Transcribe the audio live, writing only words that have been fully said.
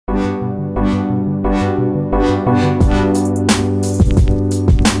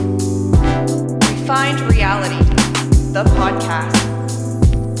Reality, the podcast.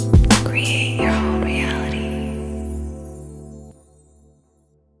 Create your own reality.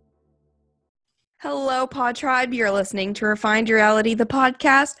 Hello, Pod Tribe. You're listening to Refined Reality, the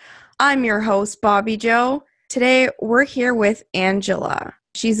podcast. I'm your host, Bobbi-Jo. Today, we're here with Angela.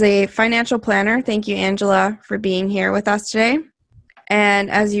 She's a financial planner. Thank you, Angela, for being here with us today. And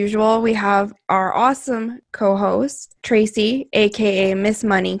as usual, we have our awesome co-host, Tracy, aka Miss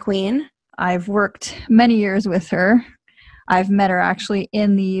Money Queen. I've worked many years with her. I've met her actually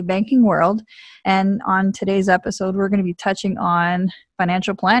in the banking world. And on today's episode, we're going to be touching on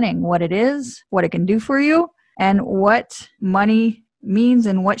financial planning, what it is, what it can do for you, and what money means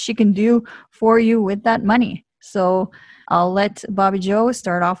and what she can do for you with that money. So I'll let Bobbi-Jo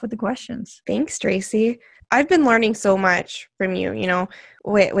start off with the questions. Thanks, Tracy. I've been learning so much from you,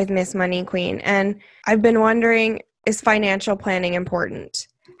 with Miss Money Queen. And I've been wondering, is financial planning important?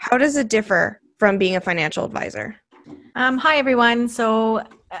 How does it differ from being a financial advisor? Hi, everyone. So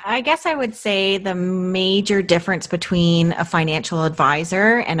I guess I would say the major difference between a financial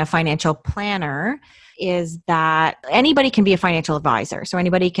advisor and a financial planner is that anybody can be a financial advisor. So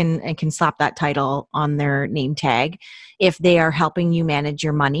anybody can slap that title on their name tag if they are helping you manage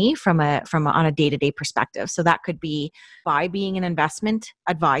your money on a day-to-day perspective. So that could be by being an investment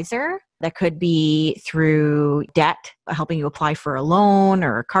advisor. That could be through debt, helping you apply for a loan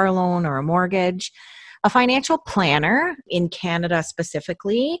or a car loan or a mortgage. A financial planner in Canada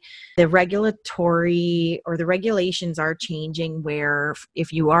specifically, the regulatory or the regulations are changing where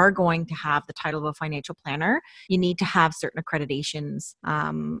if you are going to have the title of a financial planner, you need to have certain accreditations,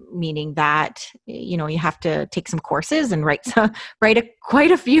 meaning that, you have to take some courses and write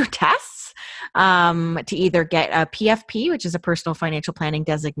quite a few tests to either get a PFP, which is a personal financial planning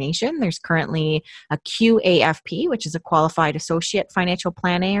designation. There's currently a QAFP, which is a qualified associate financial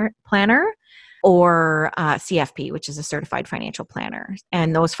planner, or CFP, which is a certified financial planner.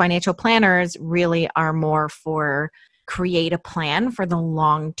 And those financial planners really are more for create a plan for the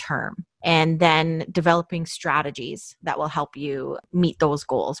long term and then developing strategies that will help you meet those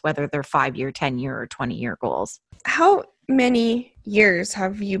goals, whether they're 5-year, 10-year, or 20-year goals. How many years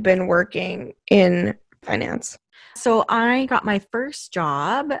have you been working in finance? So I got my first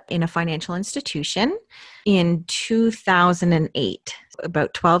job in a financial institution in 2008,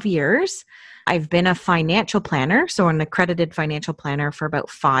 about 12 years. I've been a financial planner, so an accredited financial planner for about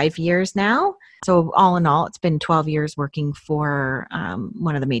 5 years now. So all in all, it's been 12 years working for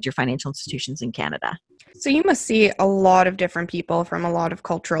one of the major financial institutions in Canada. So you must see a lot of different people from a lot of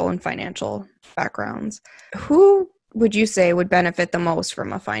cultural and financial backgrounds. Who would you say would benefit the most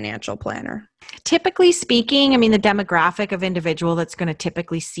from a financial planner? Typically speaking, the demographic of individual that's going to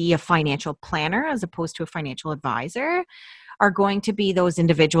typically see a financial planner as opposed to a financial advisor are going to be those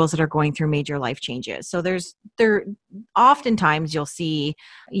individuals that are going through major life changes. So there oftentimes you'll see,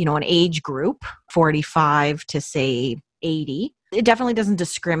 an age group, 45 to say 80. It definitely doesn't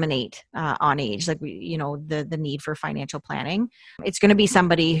discriminate on age, like the need for financial planning. It's going to be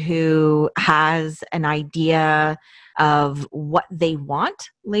somebody who has an idea of what they want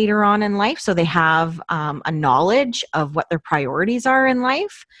later on in life. So they have a knowledge of what their priorities are in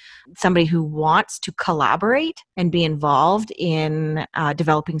life. Somebody who wants to collaborate and be involved in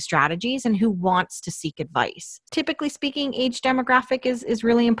developing strategies and who wants to seek advice. Typically speaking, age demographic is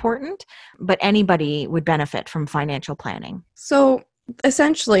really important, but anybody would benefit from financial planning. So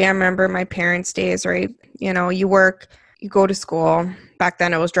essentially, I remember my parents' days, right? You work, you go to school. Back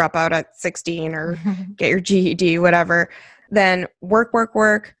then it was drop out at 16 or get your GED, whatever. Then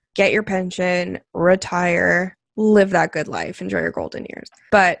work, get your pension, retire, live that good life, enjoy your golden years.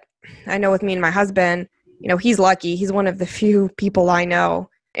 But I know with me and my husband, he's lucky. He's one of the few people I know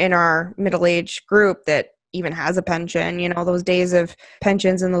in our middle-aged group that even has a pension. Those days of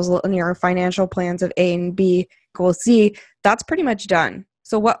pensions and those linear financial plans of A and B equals C, that's pretty much done.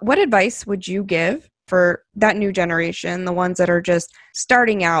 So what advice would you give for that new generation, the ones that are just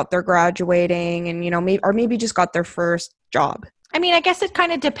starting out, they're graduating and, maybe just got their first job? I guess it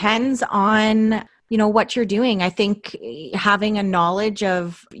kind of depends on, what you're doing. I think having a knowledge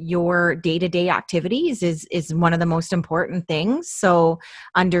of your day-to-day activities is one of the most important things. So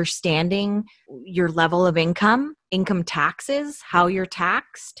understanding your level of income taxes, how you're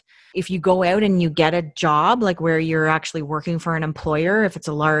taxed. If you go out and you get a job, like where you're actually working for an employer, if it's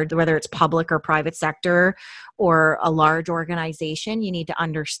a large, whether it's public or private sector or a large organization, you need to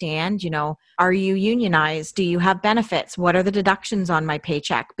understand, are you unionized? Do you have benefits? What are the deductions on my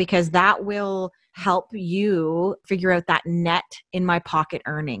paycheck? Because that will help you figure out that net in my pocket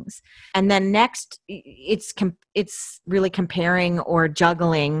earnings. And then next, it's really comparing or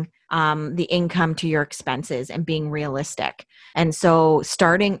juggling the income to your expenses and being realistic. And so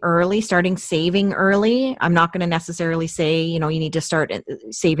starting saving early, I'm not going to necessarily say, you need to start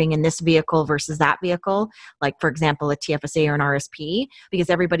saving in this vehicle versus that vehicle, like for example, a TFSA or an RSP, because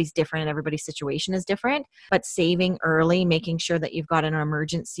everybody's different and everybody's situation is different. But saving early, making sure that you've got an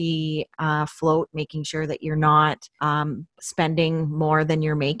emergency float, making sure that you're not spending more than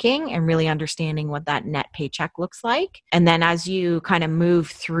you're making, and really understanding what that net paycheck looks like. And then as you kind of move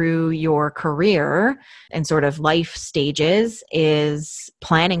through your career and sort of life stages, is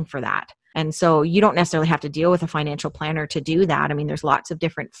planning for that. And so you don't necessarily have to deal with a financial planner to do that. I mean, there's lots of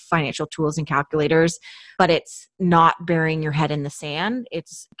different financial tools and calculators, but it's not burying your head in the sand.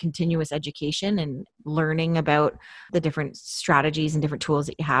 It's continuous education and learning about the different strategies and different tools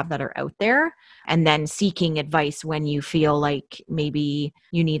that you have that are out there, and then seeking advice when you feel like maybe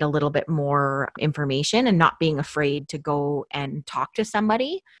you need a little bit more information, and not being afraid to go and talk to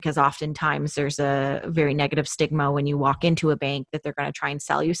somebody, because oftentimes there's a very negative stigma when you walk into a bank that they're going to try and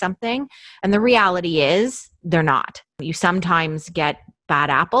sell you something. And the reality is they're not. You sometimes get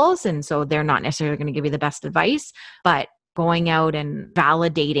bad apples, and so they're not necessarily going to give you the best advice, but going out and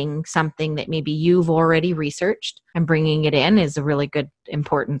validating something that maybe you've already researched and bringing it in is a really good,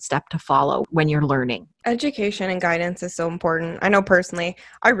 important step to follow when you're learning. Education and guidance is so important. I know personally,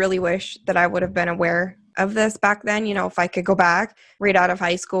 I really wish that I would have been aware of this back then. If I could go back right out of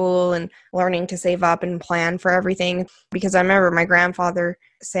high school and learning to save up and plan for everything, because I remember my grandfather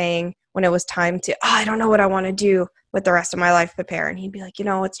saying when it was time to, I don't know what I want to do with the rest of my life prepare. And he'd be like,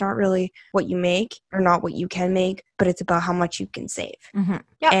 it's not really what you make or not what you can make, but it's about how much you can save. Mm-hmm.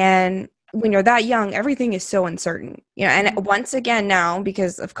 Yep. And when you're that young, everything is so uncertain. And once again now,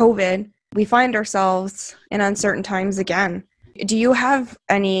 because of COVID, we find ourselves in uncertain times again. Do you have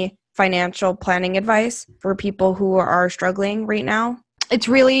any financial planning advice for people who are struggling right now? It's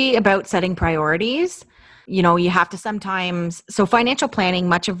really about setting priorities. You have to sometimes, so financial planning,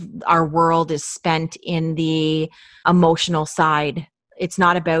 much of our world is spent in the emotional side. It's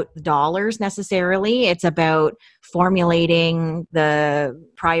not about the dollars necessarily. It's about formulating the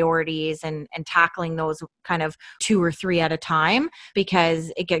priorities and tackling those kind of 2 or 3 at a time,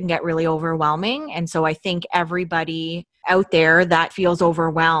 because it can get really overwhelming. And so I think everybody out there that feels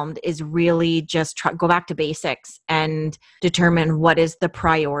overwhelmed is really just go back to basics and determine what is the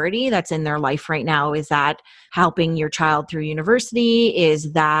priority that's in their life right now. Is that helping your child through university?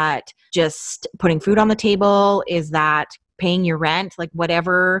 Is that just putting food on the table? Is that paying your rent? Like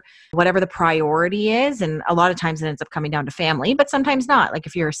whatever the priority is. And a lot of times it ends up coming down to family, but sometimes not. Like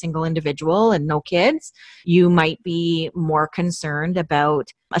if you're a single individual and no kids, you might be more concerned about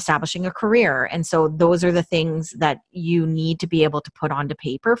establishing a career. And so those are the things that you need to be able to put onto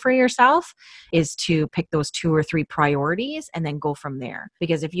paper for yourself, is to pick those 2 or 3 priorities and then go from there.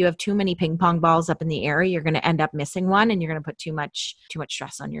 Because if you have too many ping pong balls up in the air, you're going to end up missing one, and you're going to put too much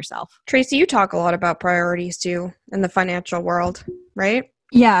stress on yourself. Tracy, you talk a lot about priorities too in the financial world, right?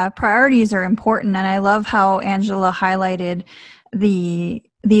 Yeah, priorities are important. And I love how Angela highlighted the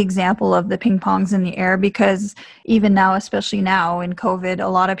example of the ping pongs in the air, because even now, especially now in COVID, a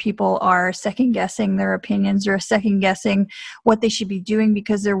lot of people are second guessing their opinions or second guessing what they should be doing,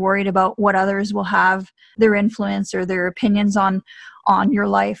 because they're worried about what others will have their influence or their opinions on your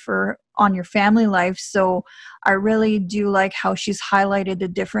life or on your family life. So I really do like how she's highlighted the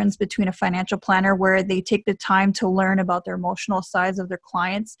difference between a financial planner where they take the time to learn about their emotional sides of their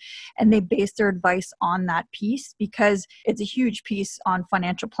clients and they base their advice on that piece, because it's a huge piece on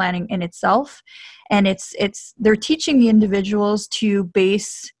financial planning in itself. And they're teaching the individuals to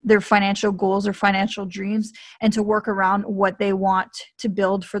base their financial goals or financial dreams and to work around what they want to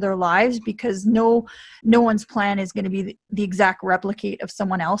build for their lives, because no one's plan is going to be the exact replicate of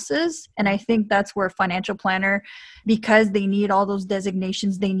someone else's. And I think that's where financial planner, because they need all those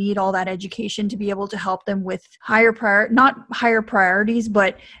designations, they need all that education to be able to help them with not higher priorities,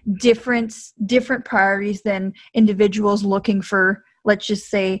 but different priorities than individuals looking for, let's just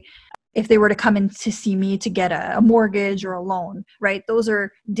say, if they were to come in to see me to get a mortgage or a loan, right? Those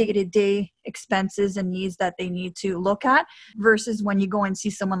are day-to-day expenses and needs that they need to look at, versus when you go and see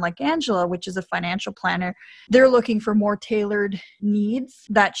someone like Angela, which is a financial planner, they're looking for more tailored needs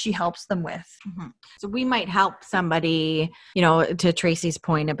that she helps them with. Mm-hmm. So we might help somebody, to Tracy's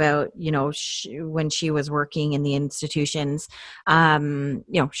point about, when she was working in the institutions,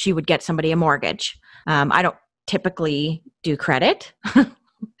 she would get somebody a mortgage. I don't typically do credit.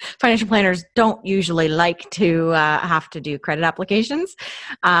 Financial planners don't usually like to have to do credit applications.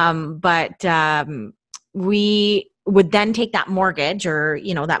 But we would then take that mortgage or,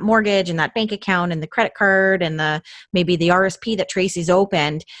 that mortgage and that bank account and the credit card and maybe the RSP that Tracy's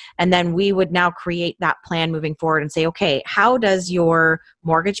opened. And then we would now create that plan moving forward and say, okay, how does your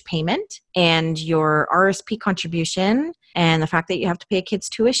mortgage payment and your RSP contribution and the fact that you have to pay a kid's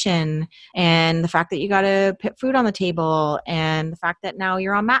tuition and the fact that you got to put food on the table and the fact that now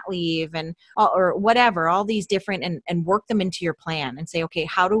you're on mat leave and or whatever, all these different and work them into your plan and say, okay,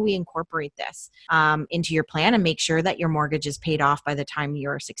 how do we incorporate this into your plan and make sure that your mortgage is paid off by the time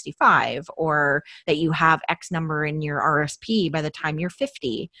you're 65 or that you have X number in your RSP by the time you're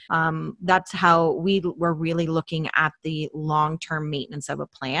 50. That's how we're really looking at the long-term maintenance of a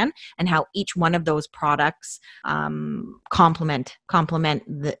plan and how each one of those products complement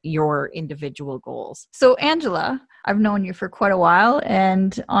your individual goals. So Angela, I've known you for quite a while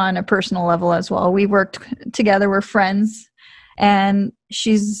and on a personal level as well. We worked together, we're friends, and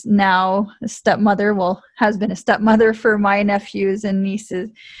she's now a stepmother, has been a stepmother for my nephews and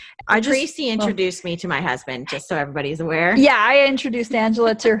nieces. Tracy introduced me to my husband, just so everybody's aware. Yeah, I introduced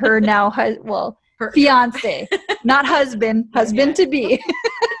Angela to her now, her fiance, not husband to be.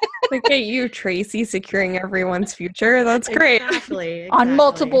 Look at you, Tracy, securing everyone's future. That's great. Exactly. On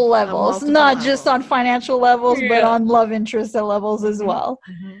multiple levels, not just on financial levels, but on love interest levels as well.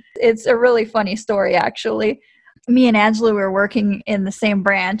 Mm-hmm. It's a really funny story, actually. Me and Angela were working in the same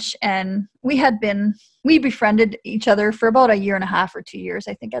branch, and we befriended each other for about 1.5 years or 2 years,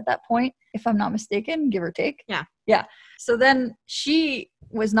 I think, at that point, if I'm not mistaken, give or take. Yeah. So then she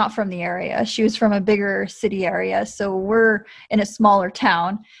was not from the area. She was from a bigger city area. So we're in a smaller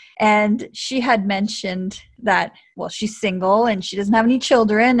town. And she had mentioned that, she's single and she doesn't have any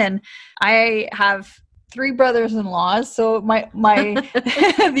children. And I have 3 brothers-in-laws. So my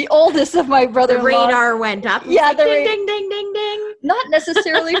the oldest of my brother-in-law. The radar went up. Yeah, ding, ding, ding, ding, ding. Not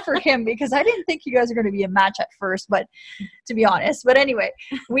necessarily for him, because I didn't think you guys were going to be a match at first, but to be honest. But anyway,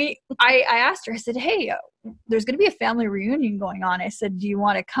 I asked her, I said, hey, there's going to be a family reunion going on. I said, do you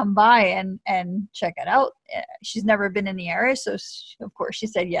want to come by and check it out? She's never been in the area. So of course she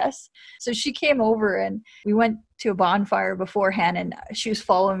said yes. So she came over and we went to a bonfire beforehand and she was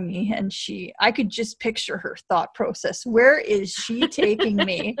following me and I could just picture her thought process. Where is she taking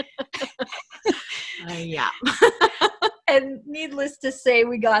me? Yeah. And needless to say,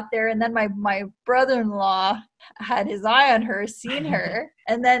 we got there and then my brother-in-law had his eye on her, seen her.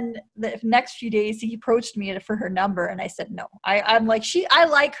 And then the next few days he approached me for her number. And I said, no, I'm like, I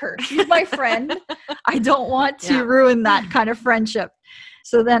like her. She's my friend. I don't want to ruin that kind of friendship.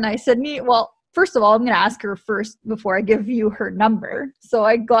 So then I said, first of all, I'm going to ask her first before I give you her number. So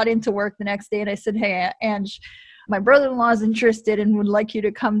I got into work the next day and I said, hey, Ange, my brother-in-law is interested and would like you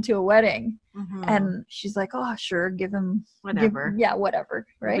to come to a wedding. Mm-hmm. And she's like, oh, sure. Give him whatever. Whatever.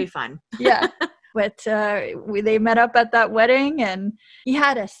 Right. It'll be fun. Yeah. But they met up at that wedding and he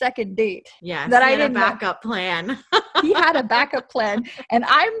had a second date. Yeah. That I didn't backup plan. He had a backup plan. And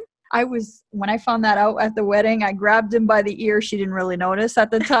when I found that out at the wedding, I grabbed him by the ear. She didn't really notice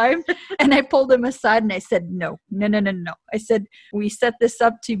at the time. And I pulled him aside and I said, no. I said, we set this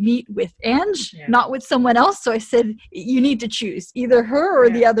up to meet with Ange, not with someone else. So I said, you need to choose either her or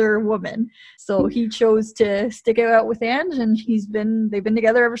the other woman. So he chose to stick it out with Ange and they've been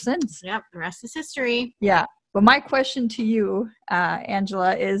together ever since. Yep. The rest is history. Yeah. But my question to you,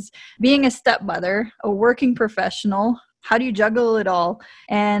 Angela, is being a stepmother, a working professional, how do you juggle it all?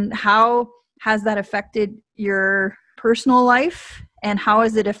 And how has that affected your personal life? And how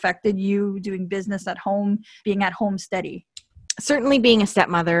has it affected you doing business at home, being at home steady? Certainly being a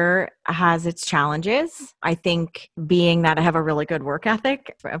stepmother has its challenges. I think being that I have a really good work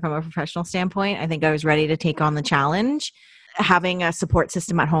ethic from a professional standpoint, I think I was ready to take on the challenge. Having a support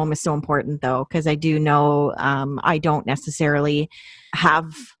system at home is so important though, because I do know I don't necessarily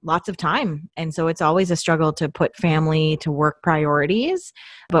have lots of time. And so it's always a struggle to put family to work priorities,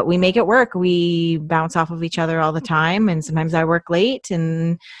 but we make it work. We bounce off of each other all the time. And sometimes I work late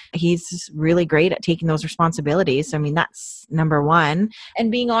and he's really great at taking those responsibilities. So, I mean, that's number one. And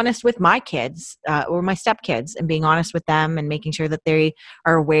being honest with my kids or my stepkids and being honest with them and making sure that they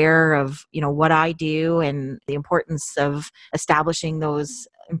are aware of, what I do and the importance of establishing those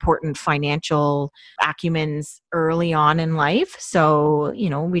important financial acumens early on in life. So,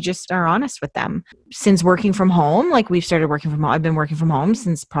 we just are honest with them. Since working from home, we've started working from home, I've been working from home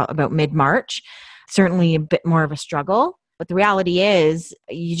since about mid-March, certainly a bit more of a struggle. But the reality is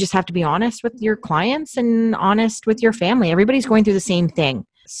you just have to be honest with your clients and honest with your family. Everybody's going through the same thing.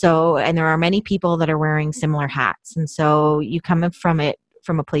 So, and there are many people that are wearing similar hats. And so you come from it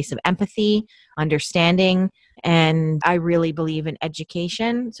from a place of empathy, understanding, And I really believe in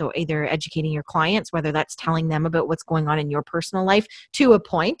education. So either educating your clients, whether that's telling them about what's going on in your personal life to a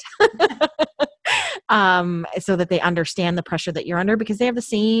point, so that they understand the pressure that you're under, because they have the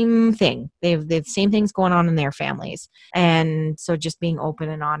same thing. They have the same things going on in their families. And so just being open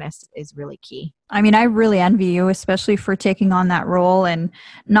and honest is really key. I mean, I really envy you, especially for taking on that role and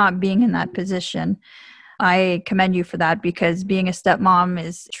not being in that position. I commend you for that, because being a stepmom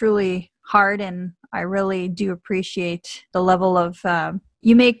is truly hard, and I really do appreciate the level of,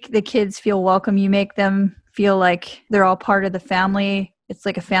 you make the kids feel welcome. You make them feel like they're all part of the family. It's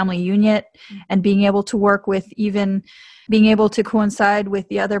like a family unit, and being able to work with, even being able to coincide with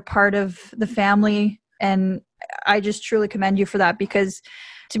the other part of the family. And I just truly commend you for that, because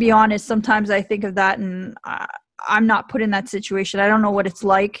to be honest, sometimes I think of that and I'm not put in that situation. I don't know what it's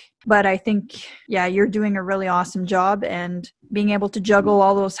like, but I think, yeah, you're doing a really awesome job, and being able to juggle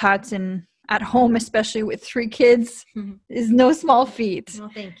all those hats and at home, especially with 3 kids, is no small feat. Well,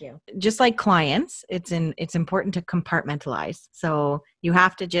 thank you. Just like clients, it's important to compartmentalize. So you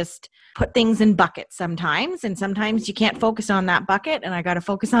have to just put things in buckets sometimes, and sometimes you can't focus on that bucket, and I got to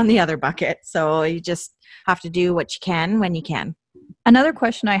focus on the other bucket. So you just have to do what you can when you can. Another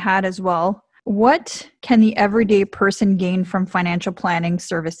question I had as well: what can the everyday person gain from financial planning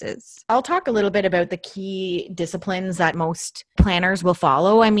services? I'll talk a little bit about the key disciplines that most planners will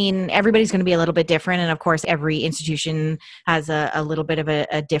follow. I mean, everybody's going to be a little bit different. And of course, every institution has a little bit of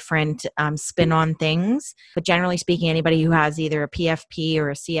a different spin on things. But generally speaking, anybody who has either a PFP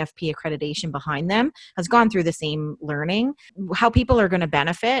or a CFP accreditation behind them has gone through the same learning. How people are going to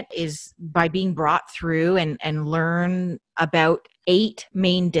benefit is by being brought through and learn about 8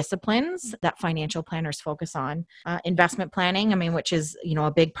 main disciplines that financial planners focus on. Investment planning, which is,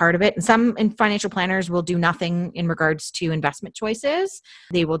 a big part of it. And some financial planners will do nothing in regards to investment choices.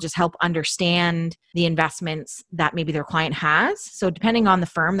 They will just help understand the investments that maybe their client has. So depending on the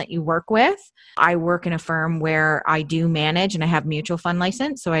firm that you work with, I work in a firm where I do manage, and I have mutual fund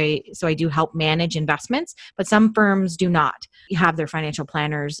license. So I do help manage investments, but some firms do not have their financial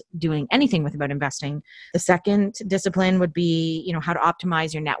planners doing anything about investing. The second discipline would be, how to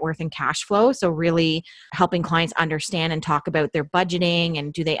optimize your net worth and cash flow. So really helping clients understand and talk about their budgeting,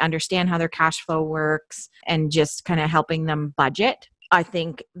 and do they understand how their cash flow works, and just kind of helping them budget. I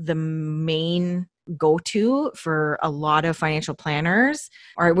think the main go-to for a lot of financial planners,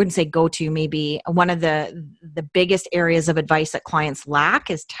 or I wouldn't say go-to, maybe one of the biggest areas of advice that clients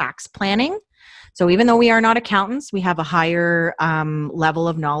lack is tax planning. So even though we are not accountants, we have a higher level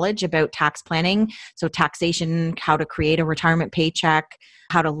of knowledge about tax planning. So taxation, how to create a retirement paycheck,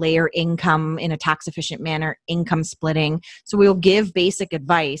 how to layer income in a tax efficient manner, income splitting. So we'll give basic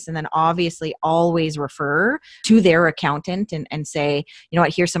advice, and then obviously always refer to their accountant and say,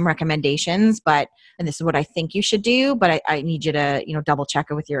 here's some recommendations, and this is what I think you should do, but I need you to, double check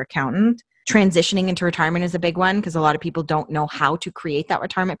it with your accountant. Transitioning into retirement is a big one, because a lot of people don't know how to create that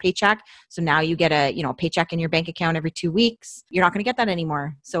retirement paycheck. So now you get a paycheck in your bank account every 2 weeks. You're not going to get that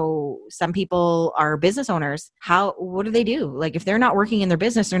anymore. So some people are business owners. What do they do? Like, if they're not working in their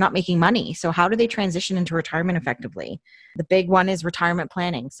business, they're not making money. So how do they transition into retirement effectively? The big one is retirement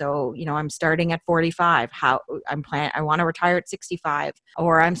planning. So, I'm starting at 45. I want to retire at 65,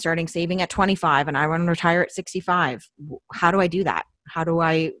 or I'm starting saving at 25 and I want to retire at 65. How do I do that? How do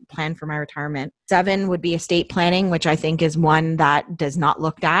I plan for my retirement? 7 would be estate planning, which I think is one that does not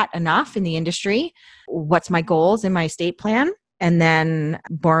looked at enough in the industry. What's my goals in my estate plan? And then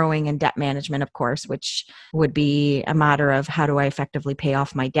borrowing and debt management, of course, which would be a matter of how do I effectively pay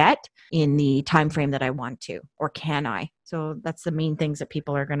off my debt in the time frame that I want to, or can I? So that's the main things that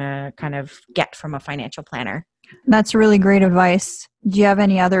people are going to kind of get from a financial planner. That's really great advice. Do you have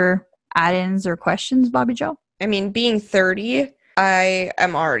any other add-ins or questions, Bobbi-Jo? Being 30, I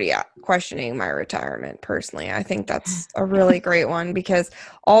am already questioning my retirement personally. I think that's a really great one, because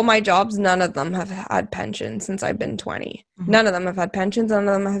all my jobs, none of them have had pensions since I've been 20. Mm-hmm. None of them have had pensions. None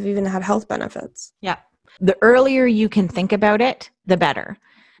of them have even had health benefits. Yeah. The earlier you can think about it, the better.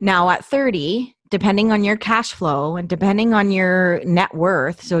 Now at 30, depending on your cash flow and depending on your net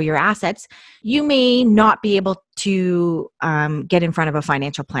worth, so your assets, you may not be able to get in front of a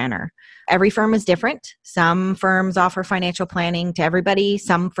financial planner. Every firm is different. Some firms offer financial planning to everybody.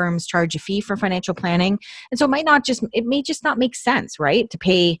 Some firms charge a fee for financial planning. And so it may just not make sense, right? To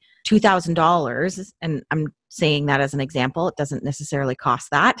pay $2,000, and I'm saying that as an example, it doesn't necessarily cost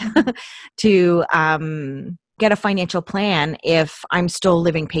that, to get a financial plan if I'm still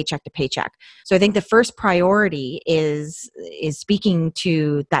living paycheck to paycheck? So I think the first priority is speaking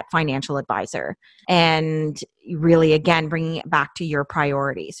to that financial advisor and really, again, bringing it back to your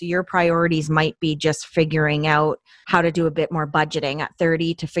priorities. So your priorities might be just figuring out how to do a bit more budgeting at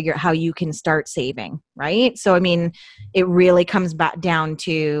 30 to figure out how you can start saving, right? So, I mean, it really comes back down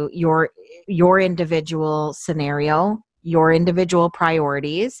to your individual scenario, your individual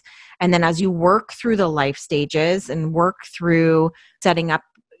priorities. And then as you work through the life stages and work through setting up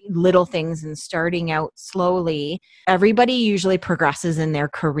little things and starting out slowly, everybody usually progresses in their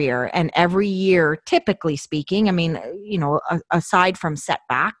career. And every year, typically speaking, I mean, aside from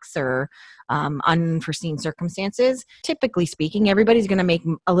setbacks or unforeseen circumstances, typically speaking, everybody's going to make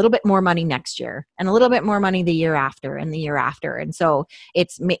a little bit more money next year and a little bit more money the year after and the year after. And so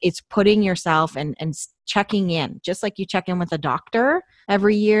it's putting yourself and checking in, just like you check in with a doctor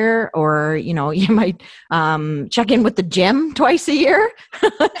every year, or, you might check in with the gym twice a year.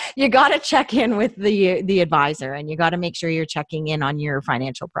 You got to check in with the advisor, and you got to make sure you're checking in on your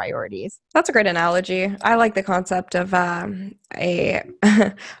financial priorities. That's a great analogy. I like the concept of a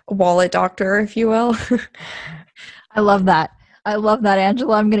wallet doctor, if you will. I love that.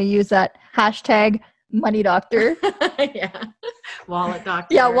 Angela. I'm going to use that hashtag money doctor. Yeah. Wallet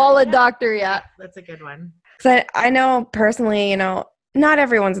doctor. Yeah, wallet doctor. Yeah. That's a good one. So I know personally, not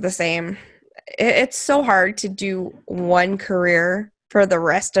everyone's the same. It's so hard to do one career for the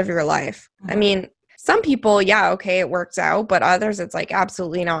rest of your life. I mean, some people, yeah, okay, it works out, but others, it's like,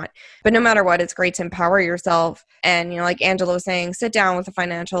 absolutely not. But no matter what, it's great to empower yourself. And, like Angela was saying, sit down with a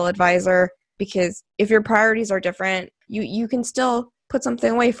financial advisor, because if your priorities are different, you can still put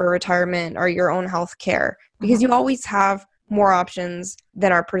something away for retirement or your own health care, because you always have more options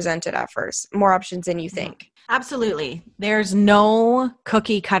than are presented at first, more options than you think. Absolutely. There's no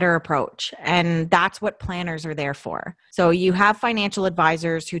cookie cutter approach, and that's what planners are there for. So you have financial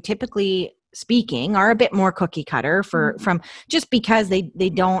advisors who, typically speaking, are a bit more cookie cutter from just because they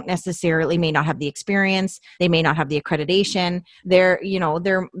don't necessarily, may not have the experience, they may not have the accreditation. They're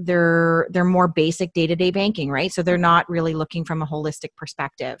more basic day-to-day banking, right? So they're not really looking from a holistic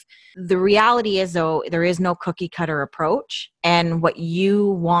perspective. The reality is, though, there is no cookie cutter approach, and what you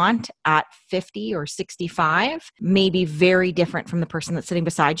want at 50 or 65 may be very different from the person that's sitting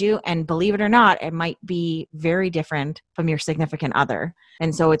beside you. And believe it or not, it might be very different from your significant other.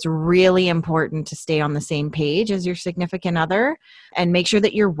 And so it's really important to stay on the same page as your significant other and make sure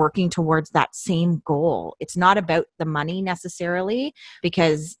that you're working towards that same goal. It's not about the money necessarily,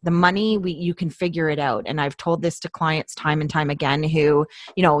 because the money, you can figure it out. And I've told this to clients time and time again who,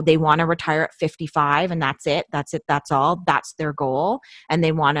 they want to retire at 55 and that's it. That's all. That's their goal. And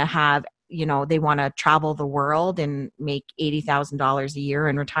they want to have, they want to travel the world and make $80,000 a year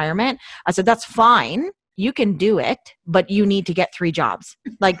in retirement. I said, that's fine. You can do it, but you need to get 3 jobs.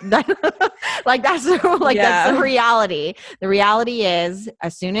 Like that, that's the reality. The reality is,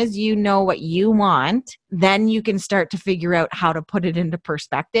 as soon as you know what you want, then you can start to figure out how to put it into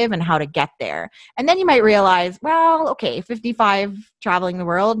perspective and how to get there. And then you might realize, well, okay, 55 traveling the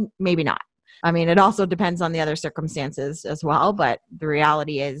world, maybe not. I mean, it also depends on the other circumstances as well, but the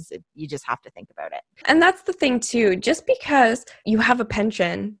reality is you just have to think about it. And that's the thing too, just because you have a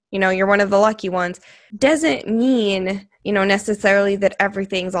pension, you're one of the lucky ones, doesn't mean, necessarily that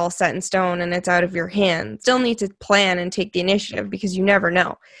everything's all set in stone and it's out of your hands. Still need to plan and take the initiative, because you never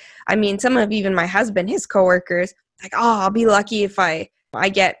know. I mean, some of even my husband, his coworkers, like, oh, I'll be lucky if I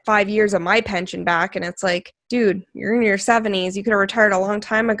get 5 years of my pension back. And it's like, dude, you're in your 70s. You could have retired a long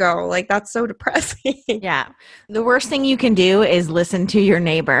time ago. Like, that's so depressing. Yeah. The worst thing you can do is listen to your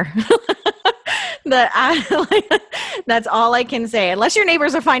neighbor. That's all I can say. Unless your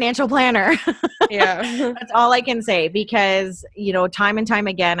neighbor's a financial planner. Yeah. That's all I can say, because, time and time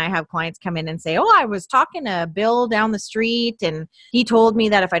again, I have clients come in and say, oh, I was talking to Bill down the street and he told me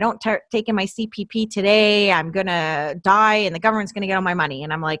that if I don't take in my CPP today, I'm going to die and the government's going to get all my money.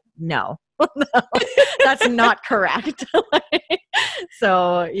 And I'm like, no. No, that's not correct.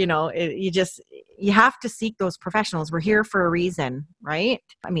 So, you have to seek those professionals. We're here for a reason, right?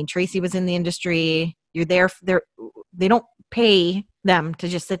 I mean, Tracy was in the industry. You're there. They don't pay them to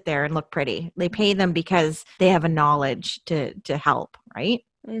just sit there and look pretty. They pay them because they have a knowledge to help, right?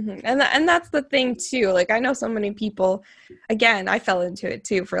 Mm-hmm. And that's the thing too. Like, I know so many people, again, I fell into it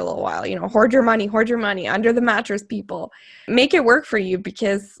too for a little while, hoard your money under the mattress, people. Make it work for you,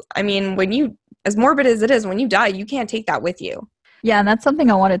 because I mean, as morbid as it is, when you die, you can't take that with you. Yeah, and that's something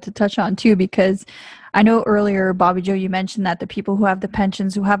I wanted to touch on too, because I know earlier, Bobbi-Jo, you mentioned that the people who have the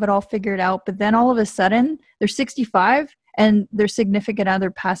pensions, who have it all figured out, but then all of a sudden they're 65 and their significant other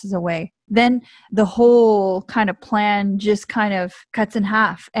passes away. then the whole kind of plan just kind of cuts in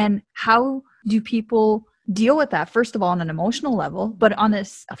half. And how do people deal with that? First of all, on an emotional level, but on a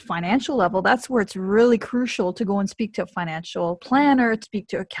financial level, that's where it's really crucial to go and speak to a financial planner, to speak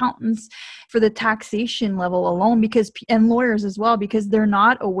to accountants for the taxation level alone, because, and lawyers as well, because they're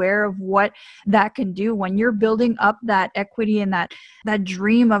not aware of what that can do when you're building up that equity and that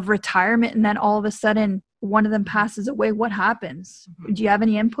dream of retirement. And then all of a sudden, one of them passes away. What happens? Do you have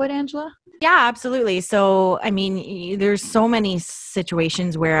any input, Angela? Yeah, absolutely. So, I mean, there's so many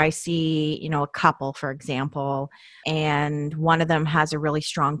situations where I see, a couple, for example, and one of them has a really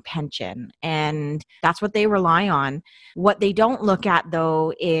strong pension, and that's what they rely on. What they don't look at,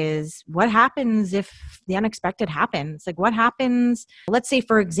 though, is what happens if the unexpected happens. Like, what happens? Let's say,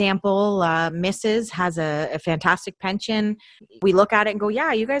 for example, Mrs. has a fantastic pension. We look at it and go,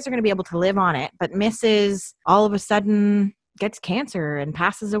 yeah, you guys are going to be able to live on it. But Mrs. all of a sudden gets cancer and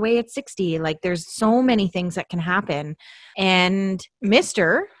passes away at 60. Like, there's so many things that can happen. And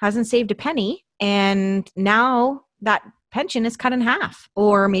Mr. hasn't saved a penny. And now that pension is cut in half,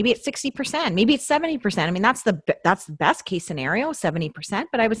 or maybe it's 60%, maybe it's 70%. I mean, that's the best case scenario, 70%.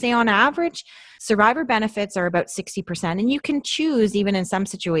 But I would say on average, survivor benefits are about 60%. And you can choose, even in some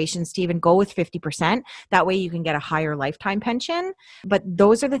situations, to even go with 50%. That way you can get a higher lifetime pension. But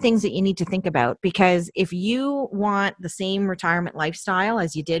those are the things that you need to think about, because if you want the same retirement lifestyle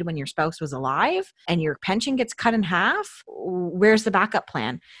as you did when your spouse was alive and your pension gets cut in half, where's the backup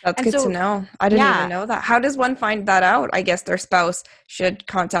plan? That's good to know. I didn't even know that. How does one find that out? I guess their spouse should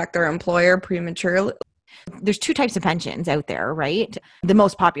contact their employer prematurely. There's two types of pensions out there, right? The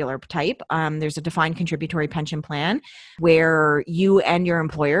most popular type, there's a defined contributory pension plan where you and your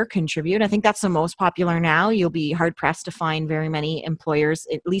employer contribute. I think that's the most popular now. You'll be hard pressed to find very many employers,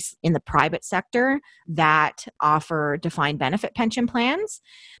 at least in the private sector, that offer defined benefit pension plans.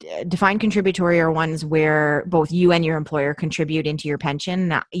 Defined contributory are ones where both you and your employer contribute into your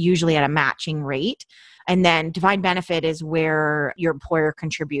pension, usually at a matching rate. And then defined benefit is where your employer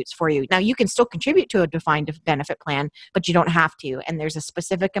contributes for you. Now, you can still contribute to a defined benefit plan, but you don't have to. And there's a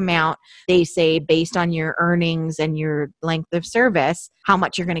specific amount, they say, based on your earnings and your length of service, how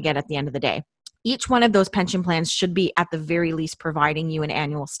much you're going to get at the end of the day. Each one of those pension plans should be at the very least providing you an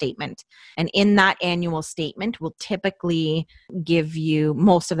annual statement. And in that annual statement will typically give you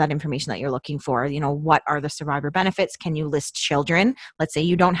most of that information that you're looking for. What are the survivor benefits? Can you list children? Let's say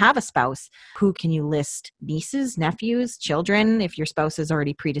you don't have a spouse. Who can you list? Nieces, nephews, children? If your spouse has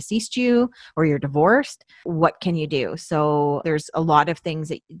already predeceased you or you're divorced, what can you do? So there's a lot of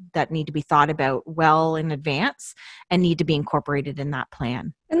things that need to be thought about well in advance and need to be incorporated in that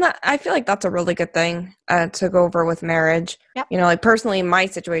plan. And I feel like that's a really good thing to go over with marriage. Yep. Like personally, in my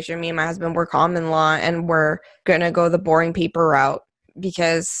situation, me and my husband, we're common law, and we're going to go the boring paper route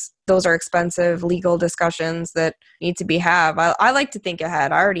because those are expensive legal discussions that need to be had. I like to think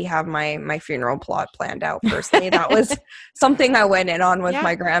ahead. I already have my funeral plot planned out personally. That was something I went in on with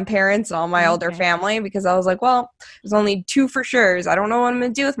my grandparents and all my older family, because I was like, well, there's only two for sures. I don't know what I'm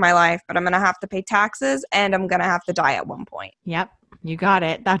going to do with my life, but I'm going to have to pay taxes and I'm going to have to die at one point. Yep. You got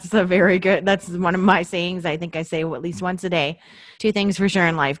it. That's that's one of my sayings. I think I say at least once a day. Two things for sure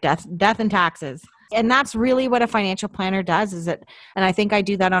in life, death and taxes. And that's really what a financial planner does, and I think I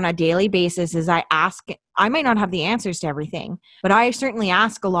do that on a daily basis, is I might not have the answers to everything, but I certainly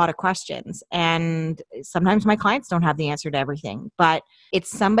ask a lot of questions. And sometimes my clients don't have the answer to everything, but it's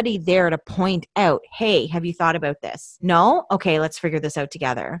somebody there to point out, hey, have you thought about this? No? Okay, let's figure this out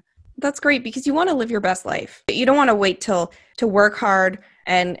together. That's great, because you want to live your best life. You don't want to wait to work hard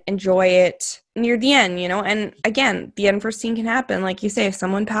and enjoy it near the end, and again, the unforeseen can happen. Like you say, if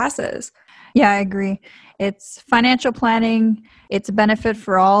someone passes. Yeah, I agree. It's financial planning. It's a benefit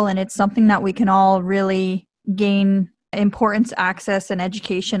for all, and it's something that we can all really gain importance, access, and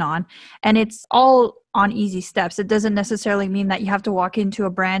education on. And it's all on easy steps. It doesn't necessarily mean that you have to walk into a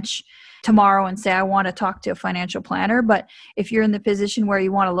branch tomorrow and say, I want to talk to a financial planner. But if you're in the position where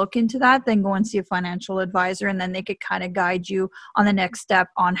you want to look into that, then go and see a financial advisor, and then they could kind of guide you on the next step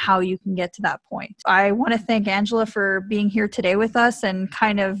on how you can get to that point. I want to thank Angela for being here today with us and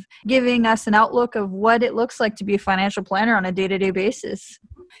kind of giving us an outlook of what it looks like to be a financial planner on a day-to-day basis.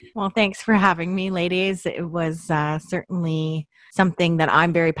 Well, thanks for having me, ladies. It was certainly something that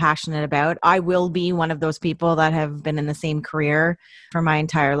I'm very passionate about. I will be one of those people that have been in the same career for my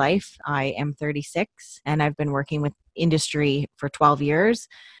entire life. I am 36 and I've been working with industry for 12 years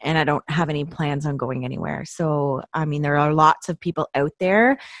and I don't have any plans on going anywhere. So, I mean, there are lots of people out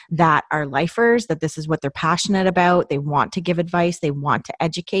there that are lifers, that this is what they're passionate about. They want to give advice. They want to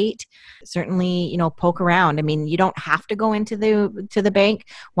educate. Certainly, poke around. I mean, you don't have to go into the bank.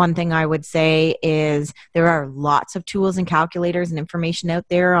 One thing I would say is there are lots of tools and calculators and information out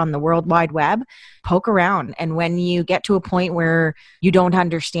there on the World Wide Web. Poke around. And when you get to a point where you don't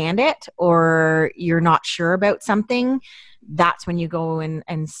understand it or you're not sure about something, that's when you go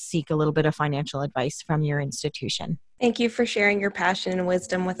and seek a little bit of financial advice from your institution. Thank you for sharing your passion and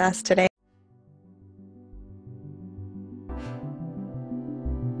wisdom with us today.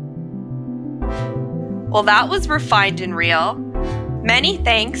 Well, that was Refined and Real. Many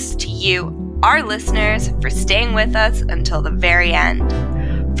thanks to you, our listeners, for staying with us until the very end.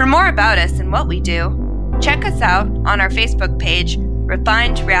 For more about us and what we do, check us out on our Facebook page,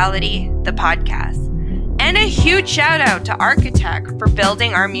 Refined Reality, the podcast. And a huge shout out to Architect for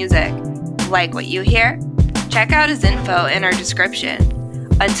building our music. Like what you hear? Check out his info in our description.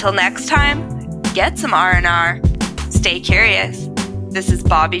 Until next time, get some R&R. Stay curious. This is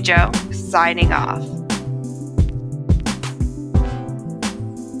Bobbi-Jo signing off.